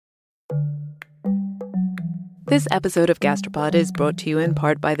This episode of Gastropod is brought to you in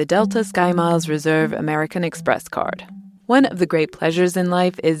part by the Delta SkyMiles Reserve American Express card. One of the great pleasures in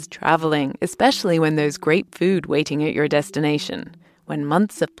life is traveling, especially when there's great food waiting at your destination. When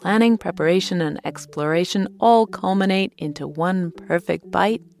months of planning, preparation, and exploration all culminate into one perfect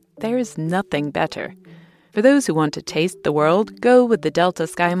bite, there's nothing better. For those who want to taste the world, go with the Delta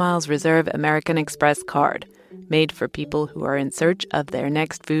SkyMiles Reserve American Express card, made for people who are in search of their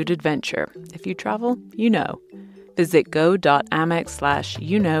next food adventure. If you travel, you know. Visit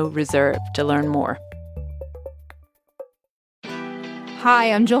go.amex/reserve to learn more.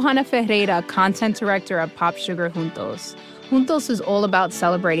 Hi, I'm Johanna Ferreira, content director of Pop Sugar Juntos. Juntos is all about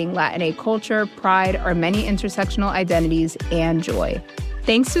celebrating Latinx culture, pride, our many intersectional identities, and joy.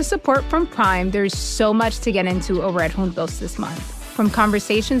 Thanks to support from Prime, there's so much to get into over at Juntos this month. From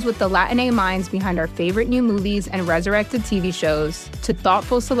conversations with the Latinx minds behind our favorite new movies and resurrected TV shows, to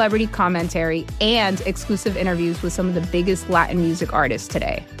thoughtful celebrity commentary and exclusive interviews with some of the biggest Latin music artists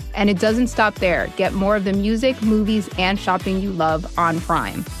today. And it doesn't stop there. Get more of the music, movies, and shopping you love on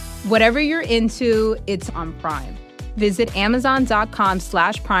Prime. Whatever you're into, it's on Prime. Visit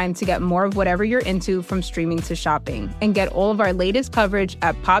Amazon.com/Prime to get more of whatever you're into, from streaming to shopping. And get all of our latest coverage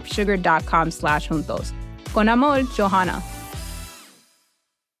at popsugar.com/juntos. Con amor, Johanna.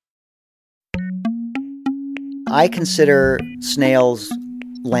 I consider snails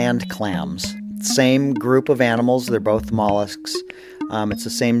land clams. Same group of animals. They're both mollusks. It's the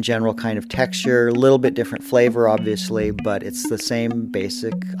same general kind of texture, a little bit different flavor, obviously, but it's the same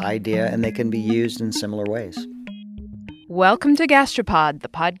basic idea, and they can be used in similar ways. Welcome to Gastropod, the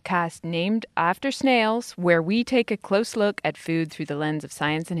podcast named after snails, where we take a close look at food through the lens of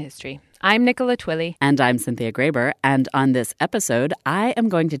science and history. I'm Nicola Twilley. And I'm Cynthia Graber. And on this episode, I am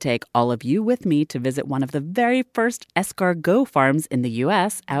going to take all of you with me to visit one of the very first escargot farms in the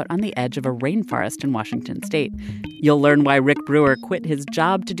U.S. out on the edge of a rainforest in Washington state. You'll learn why Rick Brewer quit his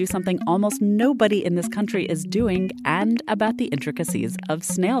job to do something almost nobody in this country is doing, and about the intricacies of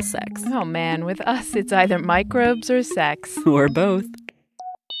snail sex. Oh man, with us it's either microbes or sex. Or both.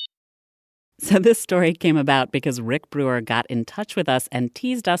 So this story came about because Rick Brewer got in touch with us and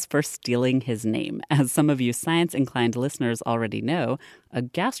teased us for stealing his name. As some of you science-inclined listeners already know, a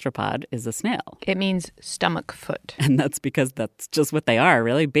gastropod is a snail. It means stomach foot. And that's because that's just what they are,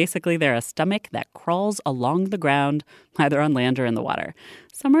 really. Basically, they're a stomach that crawls along the ground, either on land or in the water.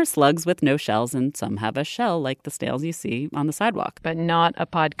 Some are slugs with no shells, and some have a shell like the snails you see on the sidewalk. But not a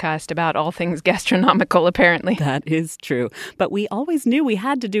podcast about all things gastronomical, apparently. That is true. But we always knew we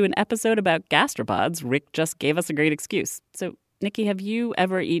had to do an episode about gastropods. Rick just gave us a great excuse. So, Nikki, have you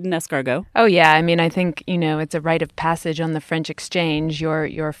ever eaten escargot? Oh, yeah. I mean, I think, it's a rite of passage on the French exchange.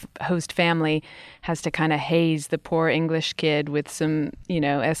 Your host family has to kind of haze the poor English kid with some,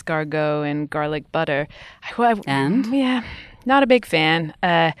 escargot and garlic butter. And? Yeah, not a big fan.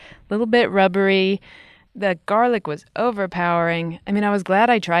 A little bit rubbery. The garlic was overpowering. I mean, I was glad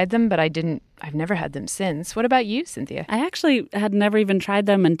I tried them, but I've never had them since. What about you, Cynthia? I actually had never even tried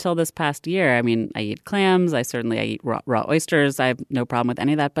them until this past year. I mean, I eat clams. I eat raw oysters. I have no problem with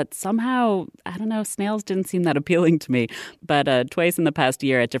any of that. But somehow, I don't know, snails didn't seem that appealing to me. But twice in the past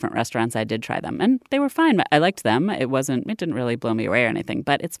year at different restaurants, I did try them. And they were fine. I liked them. It didn't really blow me away or anything.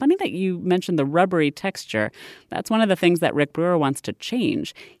 But it's funny that you mentioned the rubbery texture. That's one of the things that Rick Brewer wants to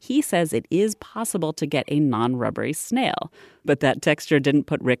change. He says it is possible to get a non-rubbery snail. But that texture didn't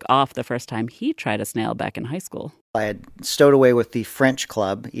put Rick off the first time he tried a snail back in high school. I had stowed away with the French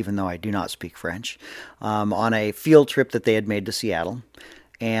club, even though I do not speak French, on a field trip that they had made to Seattle.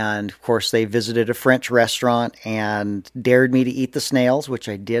 And, of course, they visited a French restaurant and dared me to eat the snails, which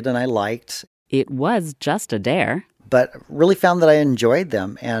I did and I liked. It was just a dare. But really found that I enjoyed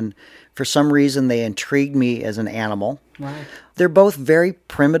them. And for some reason, they intrigued me as an animal. Wow. They're both very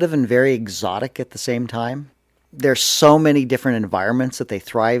primitive and very exotic at the same time. There's so many different environments that they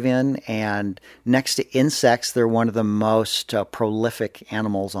thrive in, and next to insects, they're one of the most prolific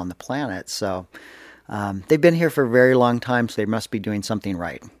animals on the planet. So they've been here for a very long time, so they must be doing something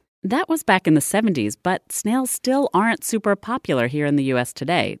right. That was back in the 70s, but snails still aren't super popular here in the U.S.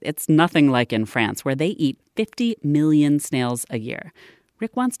 today. It's nothing like in France, where they eat 50 million snails a year.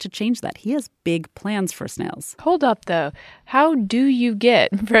 Rick wants to change that. He has big plans for snails. Hold up, though. How do you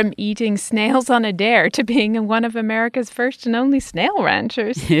get from eating snails on a dare to being one of America's first and only snail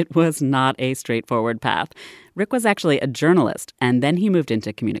ranchers? It was not a straightforward path. Rick was actually a journalist, and then he moved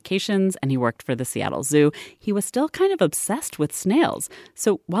into communications, and he worked for the Seattle Zoo. He was still kind of obsessed with snails.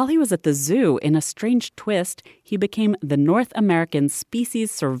 So while he was at the zoo, in a strange twist, he became the North American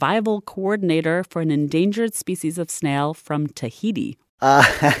Species Survival Coordinator for an endangered species of snail from Tahiti.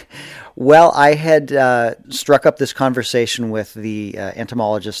 Well, I had struck up this conversation with the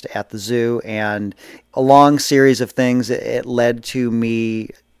entomologist at the zoo, and a long series of things, it led to me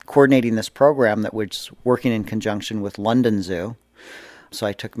coordinating this program that was working in conjunction with London Zoo. So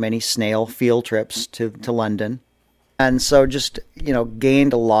I took many snail field trips to London. And so just,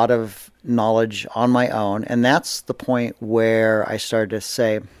 gained a lot of knowledge on my own. And that's the point where I started to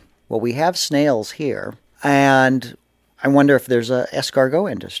say, well, we have snails here, and I wonder if there's a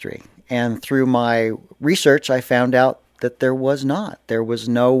escargot industry. And through my research, I found out that there was not. There was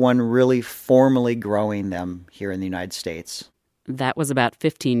no one really formally growing them here in the United States. That was about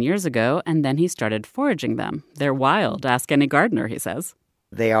 15 years ago, and then he started foraging them. They're wild. Ask any gardener, he says.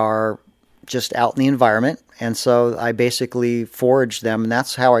 They are just out in the environment, and so I basically foraged them, and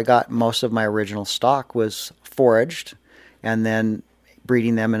that's how I got most of my original stock, was foraged and then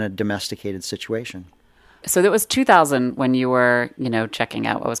breeding them in a domesticated situation. So it was 2000 when you were, checking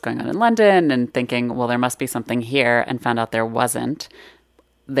out what was going on in London and thinking, well, there must be something here, and found out there wasn't.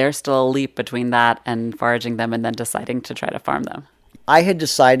 There's still a leap between that and foraging them and then deciding to try to farm them. I had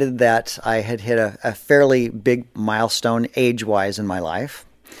decided that I had hit a fairly big milestone age-wise in my life,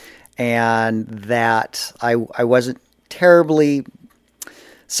 and that I wasn't terribly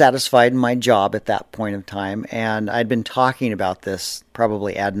satisfied in my job at that point of time, and I'd been talking about this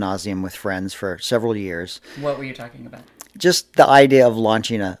probably ad nauseum with friends for several years. What were you talking about? Just the idea of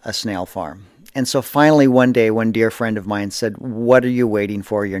launching a snail farm. And so finally one day, one dear friend of mine said, "What are you waiting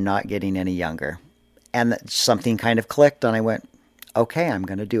for? You're not getting any younger." And something kind of clicked, and I went, okay, I'm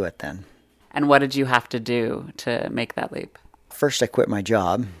going to do it then. And what did you have to do to make that leap? First, I quit my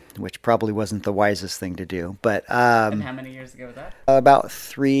job, which probably wasn't the wisest thing to do. But and how many years ago was that? About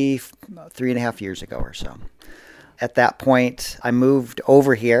three and a half years ago or so. At that point, I moved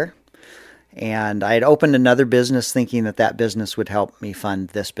over here, and I had opened another business thinking that business would help me fund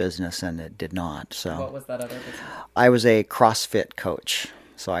this business, and it did not. So what was that other business? I was a CrossFit coach.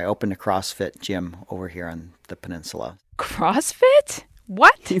 So I opened a CrossFit gym over here on the peninsula. CrossFit?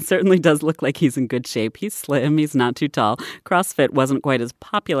 What? He certainly does look like he's in good shape. He's slim. He's not too tall. CrossFit wasn't quite as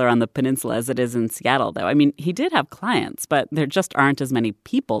popular on the peninsula as it is in Seattle, though. I mean, he did have clients, but there just aren't as many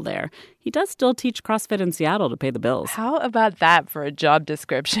people there. He does still teach CrossFit in Seattle to pay the bills. How about that for a job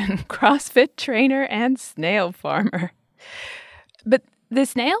description? CrossFit trainer and snail farmer. But the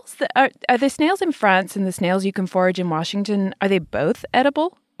snails, are the snails in France and the snails you can forage in Washington, are they both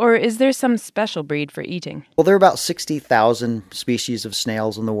edible? Or is there some special breed for eating? Well, there are about 60,000 species of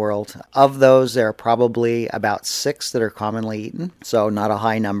snails in the world. Of those, there are probably about 6 that are commonly eaten, so not a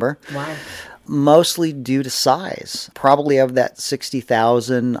high number. Why? Mostly due to size. Probably of that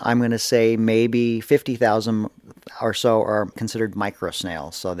 60,000, I'm going to say maybe 50,000 or so are considered micro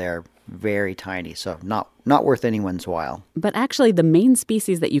snails, so they're very tiny, so not worth anyone's while. But actually, the main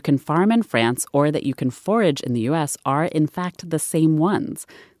species that you can farm in France or that you can forage in the U.S. are, in fact, the same ones.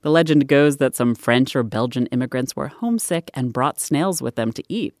 The legend goes that some French or Belgian immigrants were homesick and brought snails with them to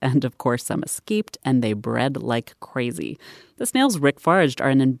eat. And, of course, some escaped, and they bred like crazy. The snails Rick foraged are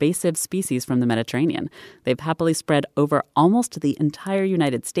an invasive species from the Mediterranean. They've happily spread over almost the entire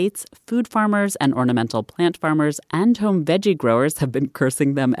United States. Food farmers and ornamental plant farmers and home veggie growers have been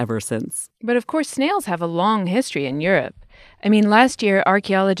cursing them ever since. But, of course, snails have a long history in Europe. I mean, last year,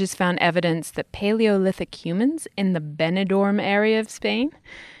 archaeologists found evidence that Paleolithic humans in the Benidorm area of Spain,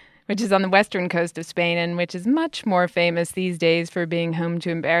 which is on the western coast of Spain and which is much more famous these days for being home to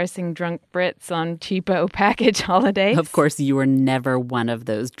embarrassing drunk Brits on cheapo package holidays. Of course, you were never one of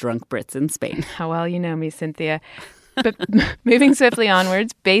those drunk Brits in Spain. How well you know me, Cynthia. But moving swiftly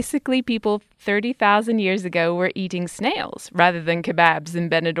onwards, basically people 30,000 years ago were eating snails rather than kebabs in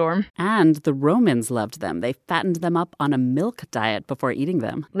Benidorm. And the Romans loved them. They fattened them up on a milk diet before eating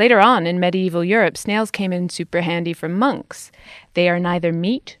them. Later on, in medieval Europe, snails came in super handy for monks. They are neither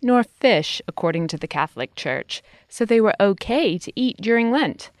meat nor fish, according to the Catholic Church, so they were okay to eat during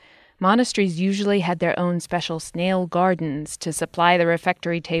Lent. Monasteries usually had their own special snail gardens to supply the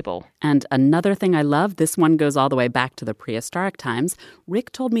refectory table. And another thing I love, this one goes all the way back to the prehistoric times.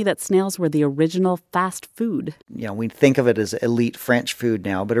 Rick told me that snails were the original fast food. You know, we think of it as elite French food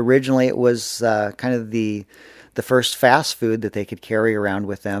now, but originally it was kind of the first fast food that they could carry around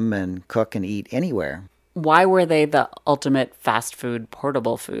with them and cook and eat anywhere. Why were they the ultimate fast food,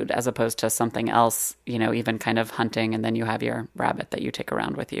 portable food, as opposed to something else, you know, even kind of hunting, and then you have your rabbit that you take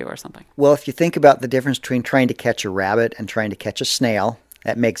around with you or something? Well, if you think about the difference between trying to catch a rabbit and trying to catch a snail,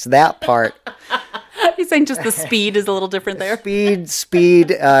 that makes that part... You're saying just the speed is a little different there?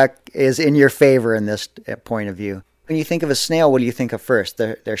 Speed is in your favor in this point of view. When you think of a snail, what do you think of first?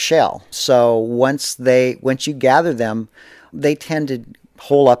 Their shell. So once you gather them, they tend to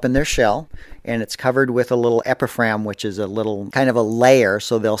hole up in their shell, and it's covered with a little epiphragm, which is a little kind of a layer,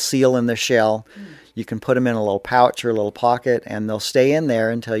 so they'll seal in the shell. You can put them in a little pouch or a little pocket, and they'll stay in there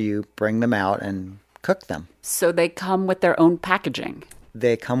until you bring them out and cook them. So they come with their own packaging?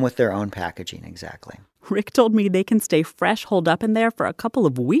 They come with their own packaging, exactly. Rick told me they can stay fresh holed up in there for a couple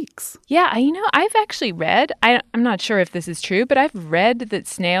of weeks. Yeah, I've actually read, I'm not sure if this is true, but I've read that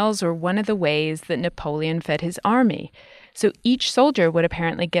snails were one of the ways that Napoleon fed his army. So each soldier would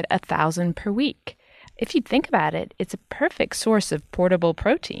apparently get 1,000 per week. If you think about it, it's a perfect source of portable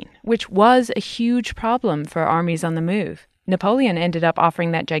protein, which was a huge problem for armies on the move. Napoleon ended up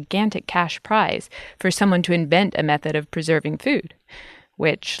offering that gigantic cash prize for someone to invent a method of preserving food,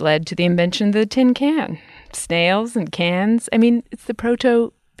 which led to the invention of the tin can. Snails and cans, it's the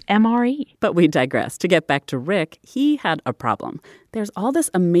proto-MRE. But we digress. To get back to Rick, he had a problem. There's all this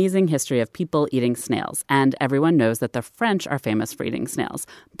amazing history of people eating snails, and everyone knows that the French are famous for eating snails.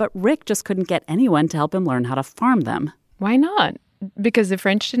 But Rick just couldn't get anyone to help him learn how to farm them. Why not? Because the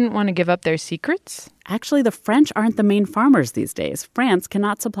French didn't want to give up their secrets? Actually, the French aren't the main farmers these days. France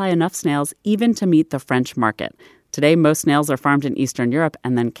cannot supply enough snails even to meet the French market. Today, most snails are farmed in Eastern Europe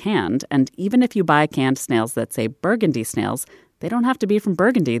and then canned. And even if you buy canned snails that say Burgundy snails, they don't have to be from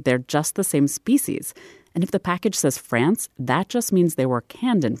Burgundy. They're just the same species. And if the package says France, that just means they were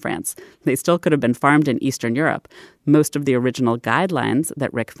canned in France. They still could have been farmed in Eastern Europe. Most of the original guidelines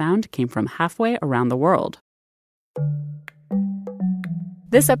that Rick found came from halfway around the world.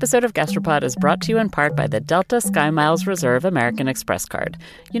 This episode of Gastropod is brought to you in part by the Delta SkyMiles Reserve American Express card.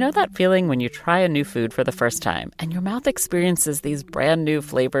 You know that feeling when you try a new food for the first time and your mouth experiences these brand new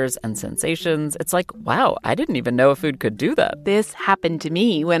flavors and sensations? It's like, wow, I didn't even know a food could do that. This happened to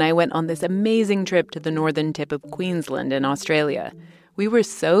me when I went on this amazing trip to the northern tip of Queensland in Australia. We were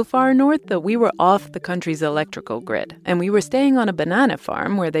so far north that we were off the country's electrical grid, and we were staying on a banana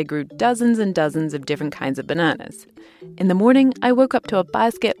farm where they grew dozens and dozens of different kinds of bananas. In the morning, I woke up to a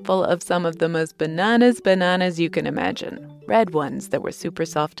basket full of some of the most bananas you can imagine. Red ones that were super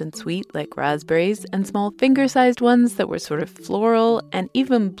soft and sweet like raspberries, and small finger-sized ones that were sort of floral, and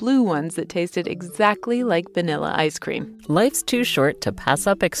even blue ones that tasted exactly like vanilla ice cream. Life's too short to pass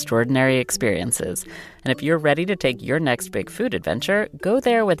up extraordinary experiences. And if you're ready to take your next big food adventure, go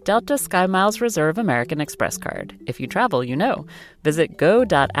there with Delta SkyMiles Reserve American Express card. If you travel, you know. Visit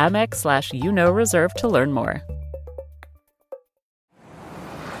go.amex/reserve to learn more.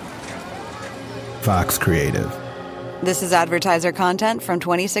 Fox Creative. This is advertiser content from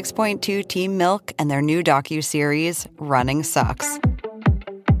 26.2 Team Milk and their new docuseries, Running Sucks.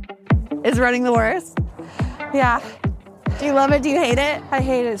 Is running the worst? Yeah. Do you love it? Do you hate it? I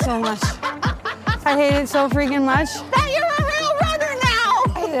hate it so much. I hate it so freaking much. That you're a real runner now!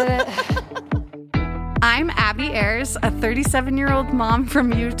 I hate it. I'm Abby Ayers, a 37-year-old mom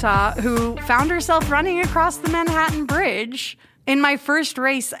from Utah who found herself running across the Manhattan Bridge in my first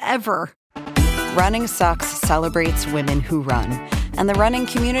race ever. Running Sucks celebrates women who run and the running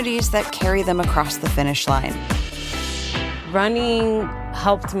communities that carry them across the finish line. Running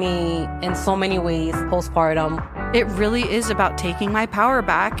helped me in so many ways postpartum. It really is about taking my power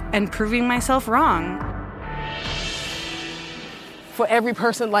back and proving myself wrong. For every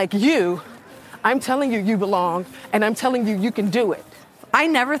person like you, I'm telling you you belong, and I'm telling you you can do it. I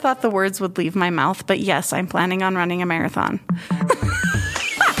never thought the words would leave my mouth, but yes, I'm planning on running a marathon.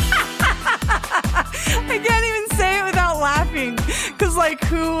 I can't even say it without laughing, because,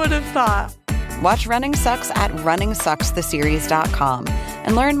 who would have thought? Watch Running Sucks at runningsuckstheseries.com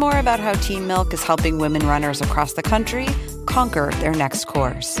and learn more about how Team Milk is helping women runners across the country conquer their next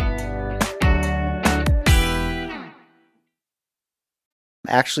course.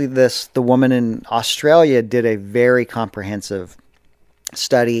 Actually, the woman in Australia did a very comprehensive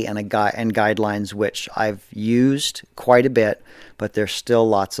study and guidelines, which I've used quite a bit, but there's still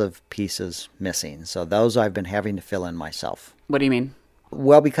lots of pieces missing. So those I've been having to fill in myself. What do you mean?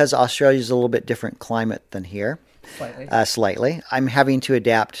 Well, because Australia's a little bit different climate than here. Slightly. I'm having to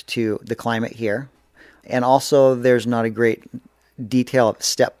adapt to the climate here. And also, there's not a great detail,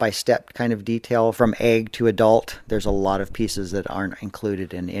 step-by-step kind of detail from egg to adult. There's a lot of pieces that aren't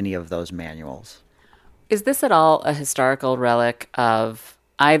included in any of those manuals. Is this at all a historical relic of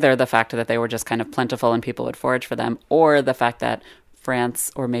either the fact that they were just kind of plentiful and people would forage for them, or the fact that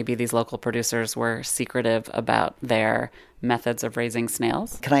France or maybe these local producers were secretive about their methods of raising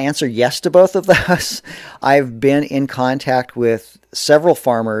snails? Can I answer yes to both of those? I've been in contact with several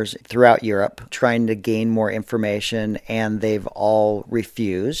farmers throughout Europe trying to gain more information, and they've all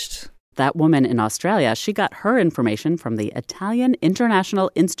refused. That woman in Australia, she got her information from the Italian International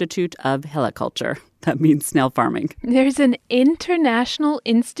Institute of Heliculture. That means snail farming. There's an International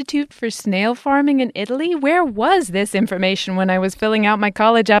Institute for Snail Farming in Italy? Where was this information when I was filling out my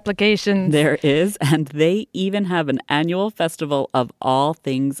college applications? There is, and they even have an annual festival of all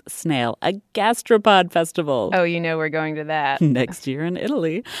things snail, a Gastropod festival. Oh, you know we're going to that. Next year in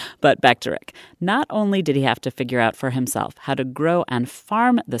Italy. But back to Rick. Not only did he have to figure out for himself how to grow and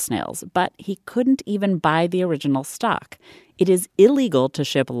farm the snails, but he couldn't even buy the original stock. It is illegal to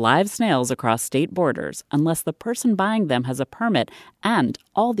ship live snails across state borders unless the person buying them has a permit and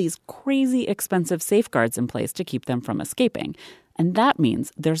all these crazy expensive safeguards in place to keep them from escaping. And that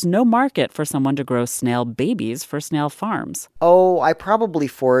means there's no market for someone to grow snail babies for snail farms. Oh, I probably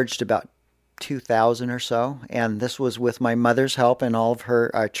foraged about 2,000 or so, and this was with my mother's help and all of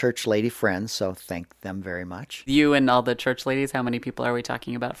her church lady friends, so thank them very much. You and all the church ladies, how many people are we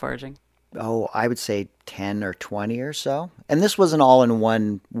talking about foraging? Oh, I would say 10 or 20 or so. And this wasn't all in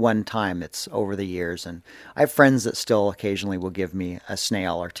one time. It's over the years. And I have friends that still occasionally will give me a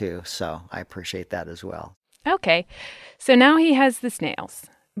snail or two, so I appreciate that as well. Okay, so now he has the snails.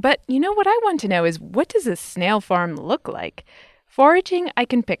 But you know what I want to know is, what does a snail farm look like? Foraging, I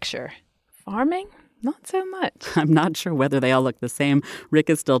can picture. Farming? Not so much. I'm not sure whether they all look the same. Rick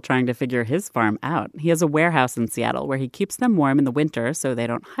is still trying to figure his farm out. He has a warehouse in Seattle where he keeps them warm in the winter so they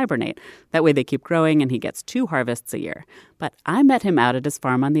don't hibernate. That way they keep growing and he gets 2 harvests a year. But I met him out at his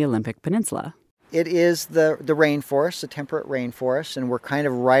farm on the Olympic Peninsula. It is the rainforest, the temperate rainforest, and we're kind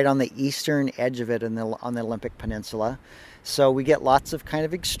of right on the eastern edge of it on the Olympic Peninsula. So we get lots of kind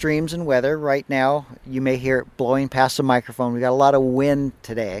of extremes in weather. Right now, you may hear it blowing past the microphone. We got a lot of wind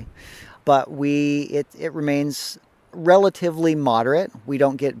today. But it remains relatively moderate. We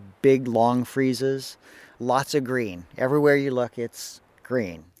don't get big, long freezes. Lots of green. Everywhere you look, it's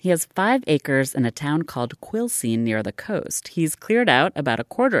green. He has 5 acres in a town called Quilcene near the coast. He's cleared out about a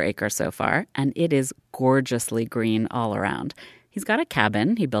 1/4 acre so far, and it is gorgeously green all around. He's got a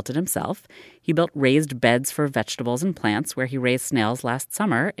cabin. He built it himself. He built raised beds for vegetables and plants where he raised snails last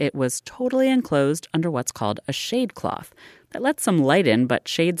summer. It was totally enclosed under what's called a shade cloth that lets some light in but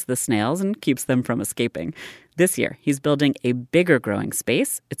shades the snails and keeps them from escaping. This year, he's building a bigger growing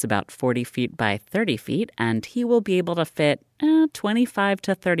space. It's about 40 feet by 30 feet, and he will be able to fit 25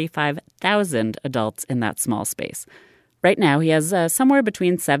 to 35,000 adults in that small space. Right now, he has somewhere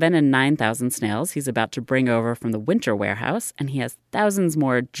between 7,000 and 9,000 snails he's about to bring over from the winter warehouse, and he has thousands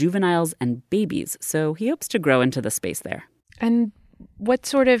more juveniles and babies, so he hopes to grow into the space there. And what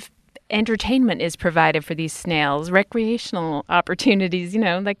sort of entertainment is provided for these snails? Recreational opportunities,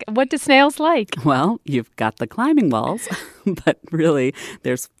 like what do snails like? Well, you've got the climbing walls, but really,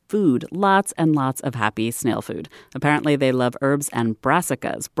 there's food, lots and lots of happy snail food. Apparently, they love herbs and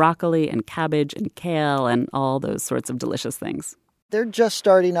brassicas, broccoli and cabbage and kale and all those sorts of delicious things. They're just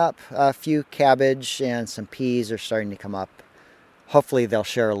starting up. A few cabbage and some peas are starting to come up. Hopefully, they'll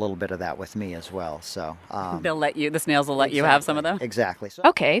share a little bit of that with me as well. So the snails will let you have some of them? Exactly.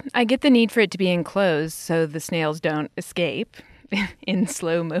 Okay, I get the need for it to be enclosed so the snails don't escape in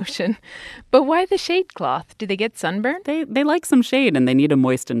slow motion. But why the shade cloth? Do they get sunburned? They like some shade and they need a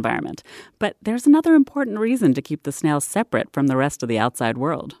moist environment. But there's another important reason to keep the snails separate from the rest of the outside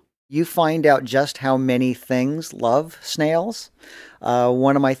world. You find out just how many things love snails.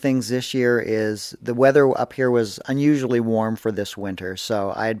 One of my things this year is the weather up here was unusually warm for this winter.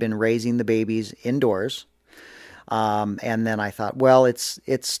 So I had been raising the babies indoors. And then I thought, well,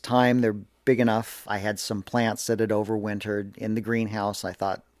 it's time. They're big enough. I had some plants that had overwintered in the greenhouse. I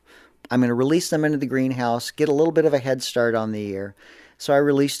thought, I'm going to release them into the greenhouse, get a little bit of a head start on the year. So I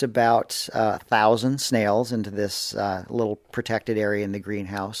released about 1,000 snails into this little protected area in the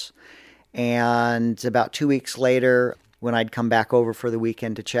greenhouse. And about 2 weeks later, when I'd come back over for the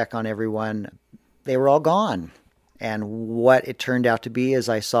weekend to check on everyone, they were all gone. And what it turned out to be is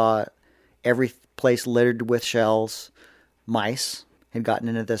I saw every place littered with shells. Mice had gotten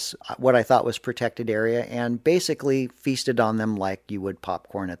into this, what I thought was protected area, and basically feasted on them like you would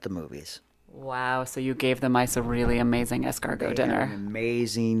popcorn at the movies. Wow, so you gave the mice a really amazing escargot dinner. An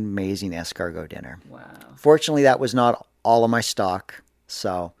amazing, amazing escargot dinner. Wow. Fortunately, that was not all of my stock,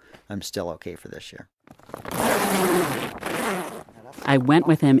 so I'm still okay for this year. I went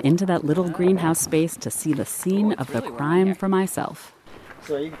with him into that little greenhouse space to see the scene of the crime for myself.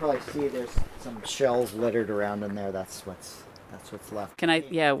 So you can probably see there's some shells littered around in there. That's what's left. Can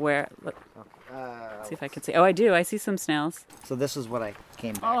I, where? Let's see if I can see. Oh, I do. I see some snails. So this is what I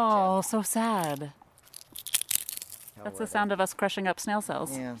came back to. Oh, so sad. That's the sound of us crushing up snail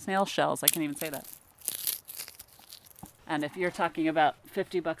cells. Yeah. Snail shells. I can't even say that. And if you're talking about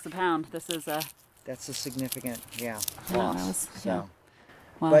 $50 a pound, this is a... That's a significant, loss. So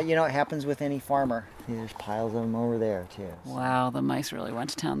Wow. But, it happens with any farmer. There's piles of them over there, too. Wow, the mice really went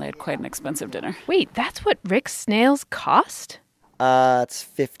to town. They had quite an expensive dinner. Wait, that's what Rick's snails cost? It's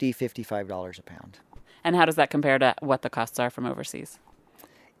 $55 a pound. And how does that compare to what the costs are from overseas?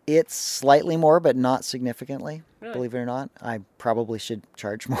 It's slightly more, but not significantly, Really? believe it or not. I probably should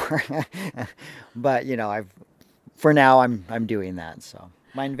charge more. But, for now, I'm doing that, so.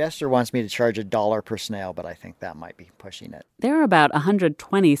 My investor wants me to charge $1 per snail, but I think that might be pushing it. There are about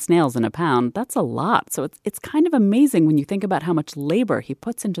 120 snails in a pound. That's a lot. So it's kind of amazing when you think about how much labor he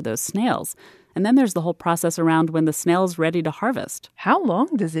puts into those snails. And then there's the whole process around when the snail's ready to harvest. How long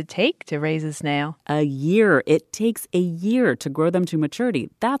does it take to raise a snail? A year. It takes a year to grow them to maturity.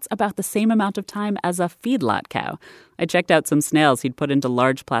 That's about the same amount of time as a feedlot cow. I checked out some snails he'd put into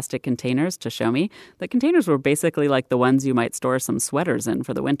large plastic containers to show me. The containers were basically like the ones you might store some sweaters in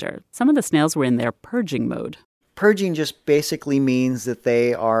for the winter. Some of the snails were in their purging mode. Purging just basically means that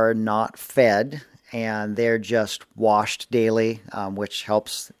they are not fed and they're just washed daily, which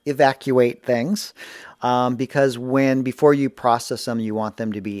helps evacuate things. Because before you process them, you want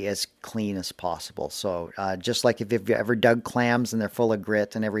them to be as clean as possible. So just like if you've ever dug clams and they're full of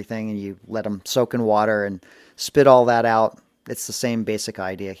grit and everything, and you let them soak in water and spit all that out, it's the same basic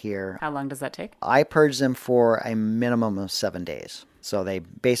idea here. How long does that take? I purge them for a minimum of 7 days. So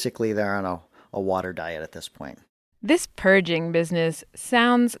they're on a water diet at this point. This purging business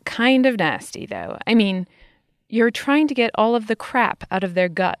sounds kind of nasty, though. I mean, you're trying to get all of the crap out of their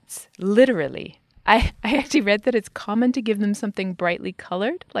guts, literally. I actually read that it's common to give them something brightly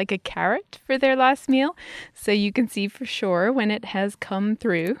colored, like a carrot, for their last meal, so you can see for sure when it has come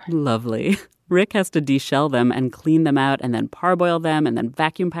through. Lovely. Rick has to deshell them and clean them out and then parboil them and then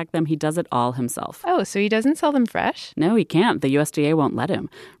vacuum pack them. He does it all himself. Oh, so he doesn't sell them fresh? No, he can't. The USDA won't let him.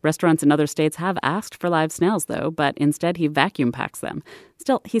 Restaurants in other states have asked for live snails, though, but instead he vacuum packs them.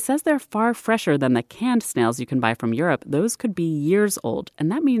 Still, he says they're far fresher than the canned snails you can buy from Europe. Those could be years old, and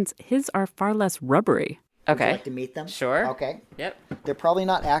that means his are far less rubbery. Would you like to meet them? Sure. Okay. Yep. They're probably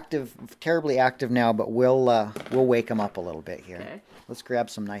not terribly active now, but we'll wake them up a little bit here. Okay. Let's grab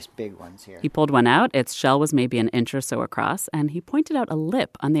some nice big ones here. He pulled one out. Its shell was maybe an inch or so across, and he pointed out a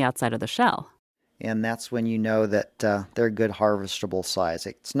lip on the outside of the shell. And that's when you know that they're a good harvestable size.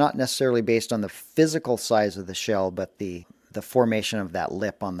 It's not necessarily based on the physical size of the shell, but the formation of that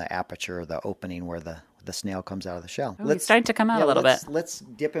lip on the aperture, or the opening where the snail comes out of the shell. Oh, he's starting to come out a little bit. Let's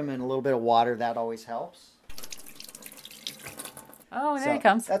dip him in a little bit of water. That always helps. Oh, there he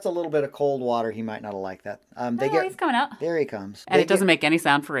comes. That's a little bit of cold water. He might not have liked that. He's coming out. There he comes. And it doesn't make any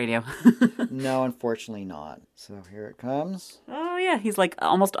sound for radio. No, unfortunately not. So here it comes. Oh, yeah. He's like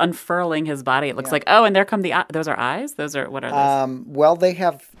almost unfurling his body. It looks like, and there come those are eyes? What are those? Well, they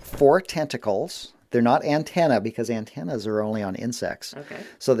have 4 tentacles. They're not antennae because antennas are only on insects. Okay.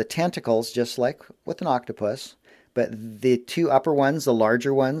 So the tentacles, just like with an octopus, but the 2 upper ones, the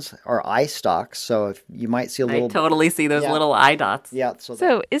larger ones, are eye stalks. So if you might see a little... I totally see those little eye dots. Yeah.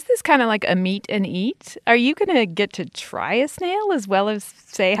 So is this kind of like a meet and eat? Are you going to get to try a snail as well as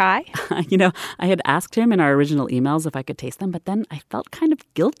say hi? I had asked him in our original emails if I could taste them, but then I felt kind of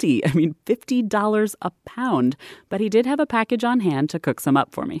guilty. I mean, $50 a pound. But he did have a package on hand to cook some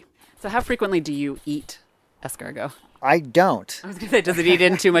up for me. So how frequently do you eat escargot? I don't. I was going to say, does it eat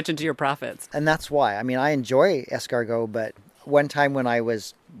in too much into your profits? And that's why. I mean, I enjoy escargot, but one time when I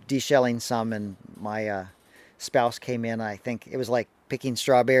was deshelling some and my spouse came in, I think it was like picking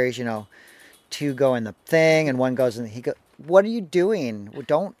strawberries, 2 go in the thing and 1 goes in. He goes, "What are you doing? Well,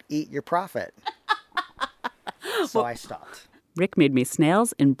 don't eat your profit." So I stopped. Rick made me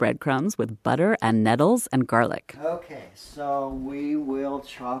snails in breadcrumbs with butter and nettles and garlic. Okay, so we will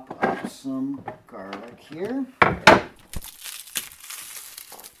chop up some garlic here.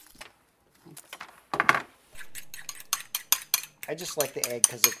 I just like the egg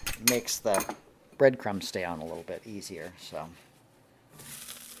because it makes the breadcrumbs stay on a little bit easier.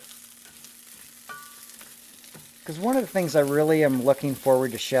 Because one of the things I really am looking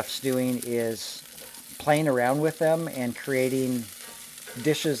forward to chefs doing is playing around with them and creating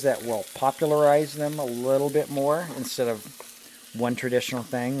dishes that will popularize them a little bit more instead of one traditional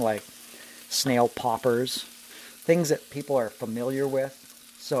thing like snail poppers, things that people are familiar with,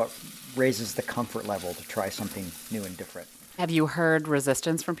 so it raises the comfort level to try something new and different. Have you heard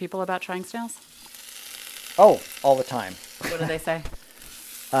resistance from people about trying snails? Oh, all the time. What do they say?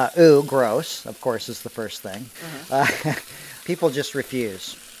 Ooh, gross, of course, is the first thing. Mm-hmm. People just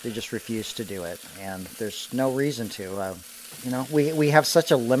refuse. They just refuse to do it, and there's no reason to. We have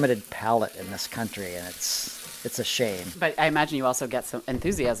such a limited palate in this country, and it's a shame. But I imagine you also get some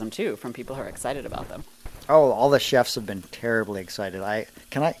enthusiasm, too, from people who are excited about them. Oh, all the chefs have been terribly excited.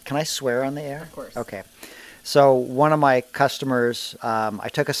 Can I swear on the air? Of course. Okay. So one of my customers, I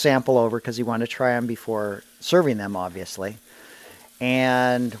took a sample over because he wanted to try them before serving them, obviously,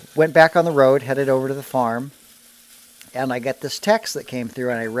 and went back on the road, headed over to the farm, and I got this text that came through,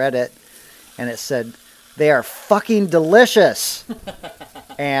 and I read it, and it said, "They are fucking delicious."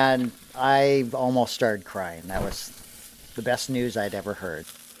 And I almost started crying. That was the best news I'd ever heard.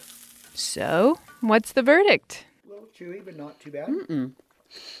 So, what's the verdict? A little chewy, but not too bad.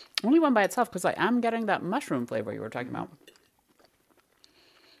 Only one by itself, because I am getting that mushroom flavor you were talking about.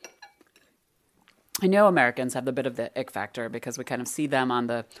 I know Americans have a bit of the ick factor because we kind of see them on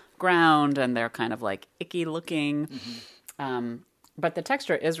the ground and they're kind of like icky looking. But the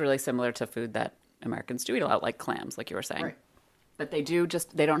texture is really similar to food that Americans do eat a lot, like clams, like you were saying. Right. But they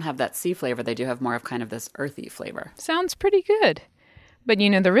don't have that sea flavor. They do have more of kind of this earthy flavor. Sounds pretty good. But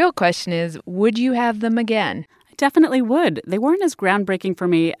the real question is, would you have them again? I definitely would. They weren't as groundbreaking for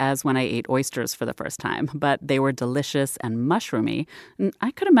me as when I ate oysters for the first time, but they were delicious and mushroomy. And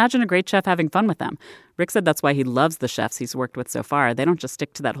I could imagine a great chef having fun with them. Rick said that's why he loves the chefs he's worked with so far. They don't just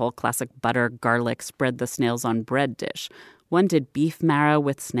stick to that whole classic butter, garlic, spread the snails on bread dish. One did beef marrow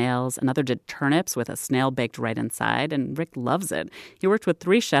with snails, another did turnips with a snail baked right inside, and Rick loves it. He worked with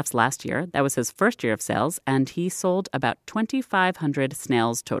 3 chefs last year. That was his first year of sales, and he sold about 2,500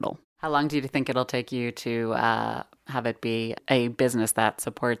 snails total. How long do you think it'll take you to have it be a business that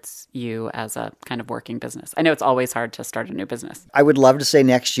supports you as a kind of working business? I know it's always hard to start a new business. I would love to say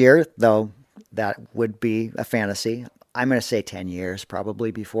next year, though that would be a fantasy. I'm going to say 10 years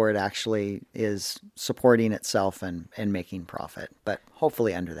probably before it actually is supporting itself and making profit, but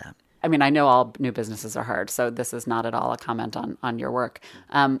hopefully under that. I mean, I know all new businesses are hard, so this is not at all a comment on your work.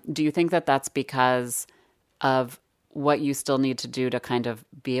 Do you think that that's because of what you still need to do to kind of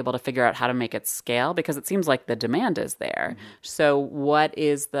be able to figure out how to make it scale? Because it seems like the demand is there. So what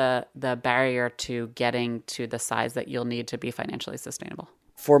is the barrier to getting to the size that you'll need to be financially sustainable?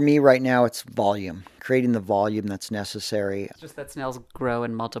 For me right now, it's volume, creating the volume that's necessary. It's just that snails grow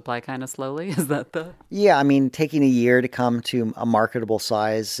and multiply kind of slowly? Is that the... Yeah, I mean, taking a year to come to a marketable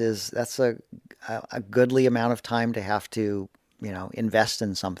size that's a goodly amount of time to have to, invest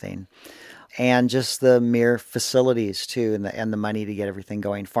in something. And just the mere facilities, too, and the money to get everything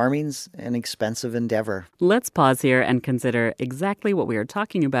going. Farming's an expensive endeavor. Let's pause here and consider exactly what we are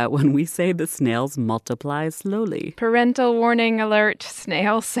talking about when we say the snails multiply slowly. Parental warning alert,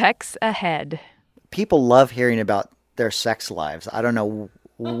 snail sex ahead. People love hearing about their sex lives. I don't know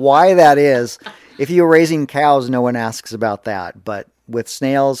why that is. If you're raising cows, no one asks about that. But with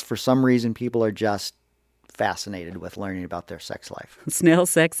snails, for some reason, people are just fascinated with learning about their sex life. Snail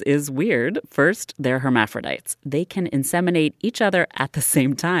sex is weird. First, they're hermaphrodites. They can inseminate each other at the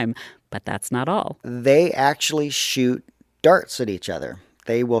same time, but that's not all. They actually shoot darts at each other.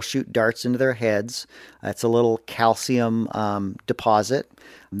 They will shoot darts into their heads. It's a little calcium deposit.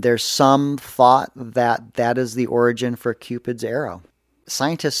 There's some thought that is the origin for Cupid's arrow.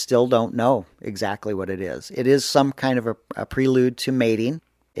 Scientists still don't know exactly what it is. It is some kind of a prelude to mating.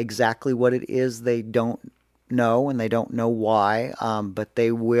 Exactly what it is, they don't know, and they don't know why, but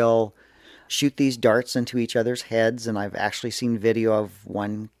they will shoot these darts into each other's heads, and I've actually seen video of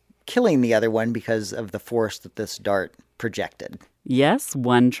one killing the other one because of the force that this dart projected. Yes,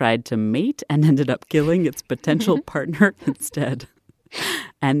 one tried to mate and ended up killing its potential partner instead.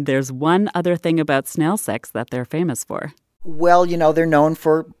 And there's one other thing about snail sex that they're famous for. Well, they're known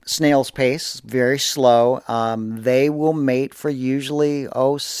for snail's pace, very slow. They will mate for usually,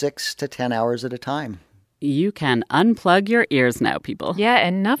 6 to 10 hours at a time. You can unplug your ears now, people. Yeah,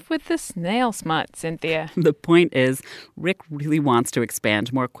 enough with the snail smut, Cynthia. The point is, Rick really wants to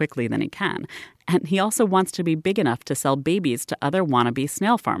expand more quickly than he can. And he also wants to be big enough to sell babies to other wannabe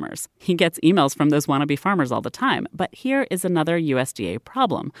snail farmers. He gets emails from those wannabe farmers all the time. But here is another USDA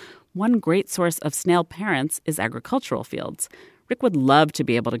problem. One great source of snail parents is agricultural fields. Rick would love to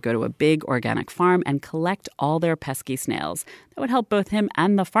be able to go to a big organic farm and collect all their pesky snails. That would help both him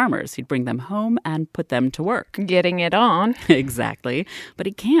and the farmers. He'd bring them home and put them to work. Getting it on. Exactly. But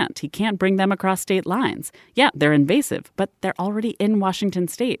he can't. He can't bring them across state lines. Yeah, they're invasive, but they're already in Washington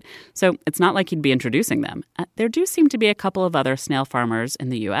state. So it's not like he'd be introducing them. There do seem to be a couple of other snail farmers in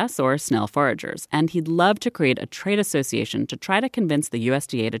the U.S. or snail foragers, and he'd love to create a trade association to try to convince the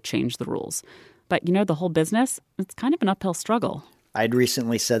USDA to change the rules. But, the whole business, it's kind of an uphill struggle. I'd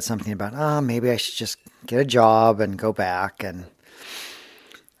recently said something about, maybe I should just get a job and go back. And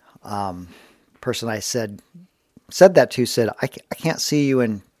person I said that to said, I can't see you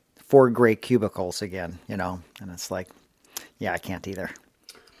in 4 gray cubicles again, And it's like, yeah, I can't either.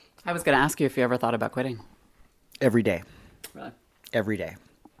 I was going to ask you if you ever thought about quitting. Every day. Really? Every day.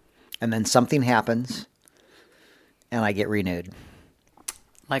 And then something happens, and I get renewed.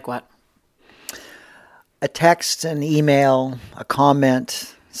 Like what? A text, an email, a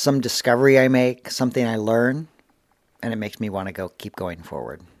comment, some discovery I make, something I learn, and it makes me want to keep going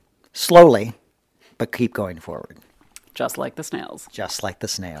forward. Slowly, but keep going forward. Just like the snails. Just like the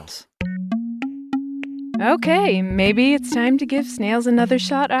snails. Okay, maybe it's time to give snails another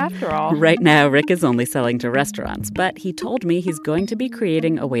shot after all. Right now, Rick is only selling to restaurants, but he told me he's going to be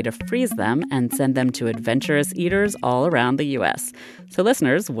creating a way to freeze them and send them to adventurous eaters all around the U.S. So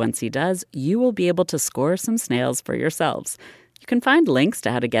listeners, once he does, you will be able to score some snails for yourselves. You can find links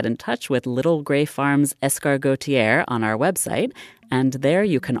to how to get in touch with Little Gray Farm's Escargotier on our website, and there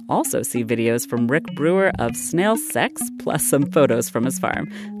you can also see videos from Rick Brewer of snail sex, plus some photos from his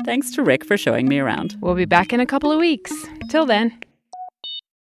farm. Thanks to Rick for showing me around. We'll be back in a couple of weeks. Till then.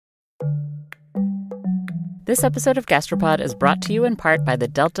 This episode of Gastropod is brought to you in part by the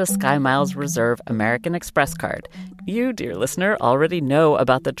Delta Sky Miles Reserve American Express card. You, dear listener, already know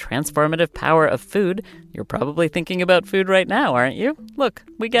about the transformative power of food. You're probably thinking about food right now, aren't you? Look,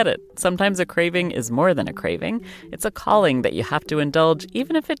 we get it. Sometimes a craving is more than a craving. It's a calling that you have to indulge,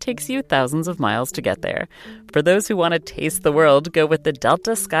 even if it takes you thousands of miles to get there. For those who want to taste the world, go with the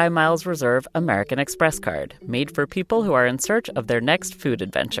Delta Sky Miles Reserve American Express card, made for people who are in search of their next food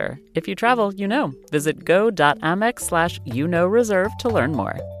adventure. If you travel, you know. Visit go.amex/reserve to learn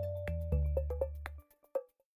more.